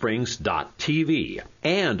www.whitesprings.tv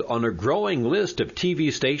and on a growing list of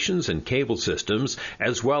TV stations and cable systems,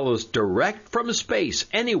 as well as direct from space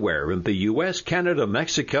anywhere in the U.S., Canada,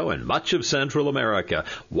 Mexico, and much of Central America.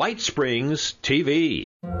 White Springs TV.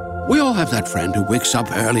 We all have that friend who wakes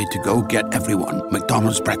up early to go get everyone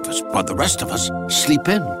McDonald's breakfast, while the rest of us sleep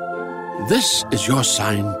in. This is your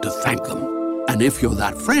sign to thank them. And if you're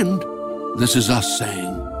that friend, this is us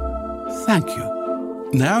saying thank you.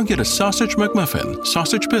 Now get a sausage McMuffin,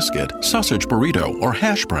 sausage biscuit, sausage burrito, or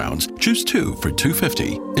hash browns. Choose 2 for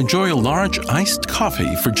 $2.50. Enjoy a large iced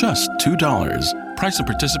coffee for just $2. Price and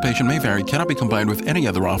participation may vary. Cannot be combined with any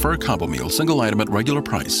other offer or combo meal. Single item at regular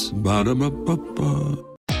price. Ba-da-ba-ba-ba.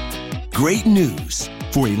 Great news!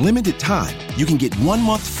 For a limited time, you can get 1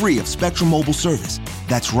 month free of Spectrum Mobile service.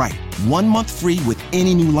 That's right, 1 month free with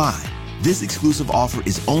any new line. This exclusive offer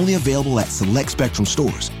is only available at select Spectrum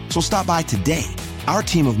stores, so stop by today. Our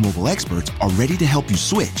team of mobile experts are ready to help you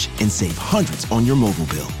switch and save hundreds on your mobile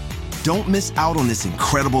bill. Don't miss out on this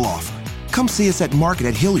incredible offer. Come see us at Market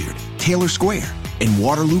at Hilliard, Taylor Square, and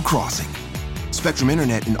Waterloo Crossing. Spectrum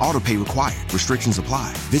Internet and autopay required. Restrictions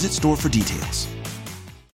apply. Visit store for details.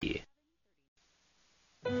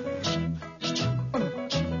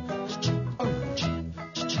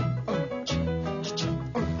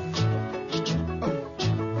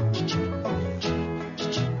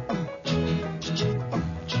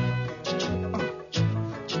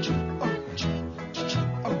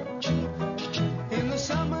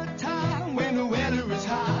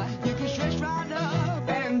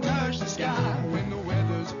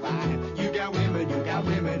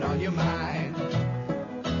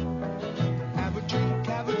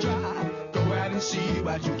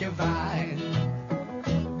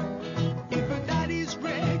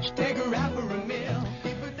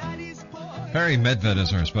 Harry Medved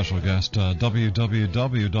is our special guest,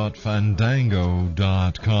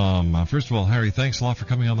 www.fandango.com. First of all, Harry, thanks a lot for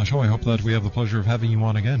coming on the show. I hope that we have the pleasure of having you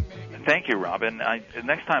on again. Thank you, Robin.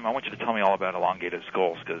 Next time, I want you to tell me all about elongated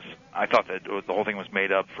skulls, because I thought that the whole thing was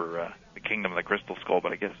made up for the Kingdom of the Crystal Skull,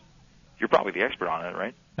 but I guess you're probably the expert on it,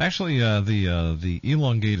 right? Actually, the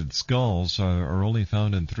elongated skulls are only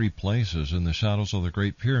found in 3 places: in the shadows of the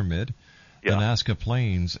Great Pyramid, the Nazca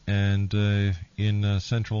Plains, and in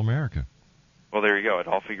Central America. Well, there you go. It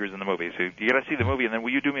all figures in the movie. So you got to see the movie, and then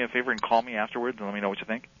will you do me a favor and call me afterwards and let me know what you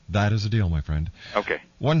think? That is a deal, my friend. Okay.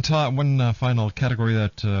 One final category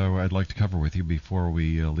that I'd like to cover with you before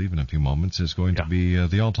we leave in a few moments is going to be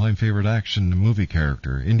the all-time favorite action movie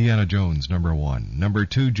character. Indiana Jones, number 1. Number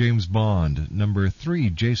 2, James Bond. Number 3,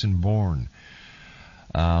 Jason Bourne.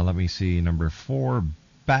 Let me see. Number 4,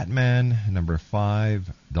 Batman. Number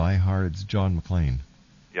 5, Die Hard's John McClane.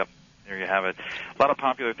 There you have it. A lot of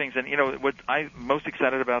popular things. And, you know, what I'm most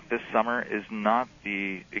excited about this summer is not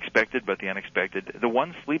the expected, but the unexpected. The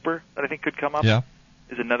one sleeper that I think could come up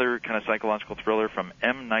is another kind of psychological thriller from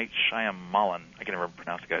M. Night Shyamalan. I can never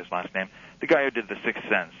pronounce the guy's last name. The guy who did The Sixth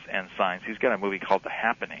Sense and Signs. He's got a movie called The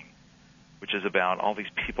Happening, which is about all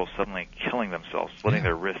these people suddenly killing themselves, slitting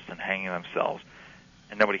their wrists and hanging themselves,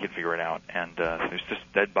 and nobody can figure it out. And there's just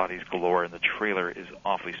dead bodies galore, and the trailer is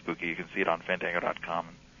awfully spooky. You can see it on Fandango.com.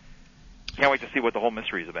 Can't wait to see what the whole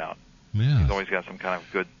mystery is about. Yeah. He's always got some kind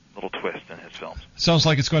of good little twist in his films. Sounds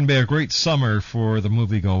like it's going to be a great summer for the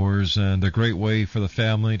moviegoers, and a great way for the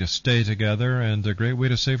family to stay together, and a great way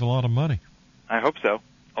to save a lot of money. I hope so.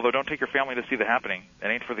 Although don't take your family to see The Happening. It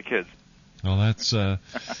ain't for the kids. Well, that's...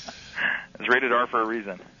 it's rated R for a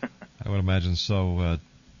reason. I would imagine so.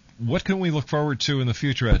 What can we look forward to in the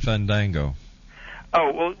future at Fandango? Oh,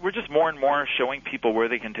 well, we're just more and more showing people where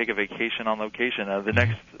they can take a vacation on location. The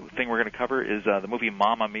next thing we're going to cover is the movie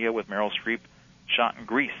Mamma Mia with Meryl Streep, shot in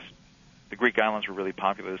Greece. The Greek islands were really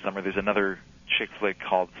popular this summer. There's another chick flick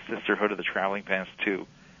called Sisterhood of the Traveling Pants 2,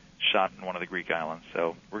 shot in one of the Greek islands.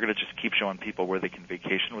 So we're going to just keep showing people where they can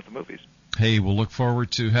vacation with the movies. Hey, we'll look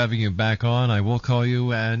forward to having you back on. I will call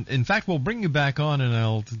you, and in fact, we'll bring you back on, and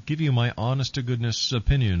I'll give you my honest-to-goodness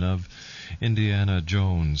opinion of Indiana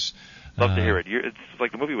Jones. Love to hear it. It's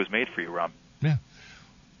like the movie was made for you, Rob. Yeah.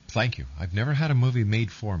 Thank you. I've never had a movie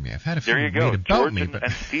made for me. I've had a few made about George me.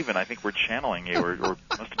 And Stephen, I think we're channeling you, or must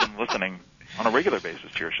have been listening on a regular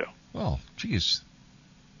basis to your show. Well, geez.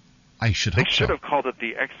 I should hope so. They should have called it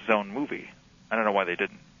the X-Zone movie. I don't know why they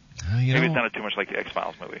didn't. Maybe it sounded too much like the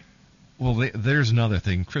X-Files movie. Well, there's another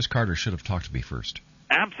thing. Chris Carter should have talked to me first.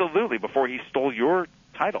 Absolutely, before he stole your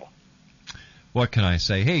title. What can I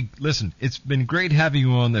say? Hey, listen, it's been great having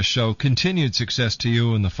you on the show. Continued success to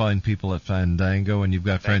you and the fine people at Fandango, and you've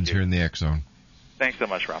got friends here in the X Zone. Thanks so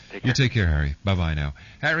much, Rob. Take care. You take care, Harry. Bye-bye now.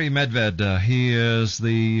 Harry Medved, he is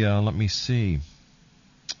the, let me see.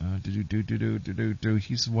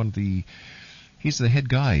 He's the head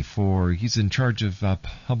guy he's in charge of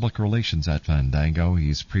public relations at Fandango.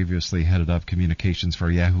 He's previously headed up communications for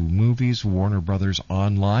Yahoo Movies, Warner Brothers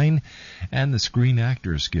Online, and the Screen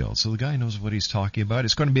Actors Guild. So the guy knows what he's talking about.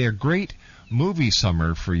 It's going to be a great movie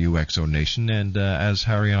summer for you, X-Zone Nation, and as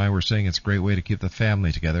Harry and I were saying, it's a great way to keep the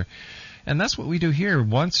family together. And that's what we do here.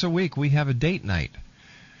 Once a week, we have a date night.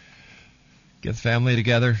 Get the family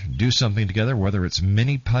together, do something together, whether it's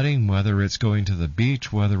mini-putting, whether it's going to the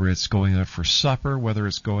beach, whether it's going out for supper, whether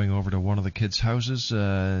it's going over to one of the kids' houses,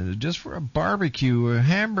 just for a barbecue,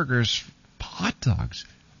 hamburgers, hot dogs.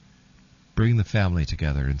 Bring the family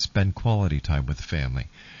together and spend quality time with the family.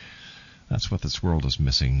 That's what this world is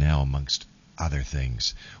missing now, amongst other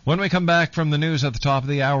things. When we come back from the news at the top of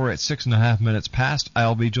the hour at 6.5 minutes past,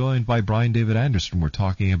 I'll be joined by Brian David Anderson. We're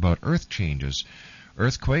talking about earth changes,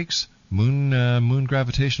 earthquakes, moon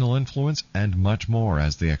gravitational influence, and much more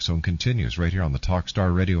as the X-Zone continues right here on the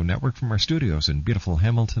Talkstar Radio Network from our studios in beautiful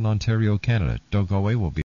Hamilton, Ontario, Canada. Don't go away,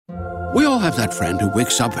 we'll be... We all have that friend who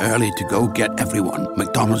wakes up early to go get everyone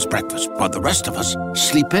McDonald's breakfast, while the rest of us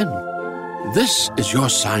sleep in. This is your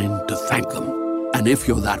sign to thank them. And if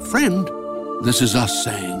you're that friend, this is us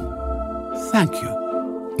saying thank you.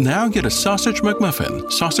 Now get a sausage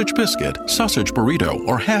McMuffin, sausage biscuit, sausage burrito,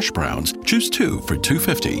 or hash browns. Choose 2 for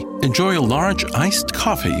 $2.50. Enjoy a large iced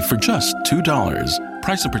coffee for just $2.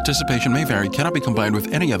 Price and participation may vary. Cannot be combined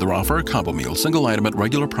with any other offer or combo meal. Single item at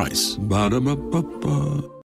regular price. Ba-da-ba-ba-ba.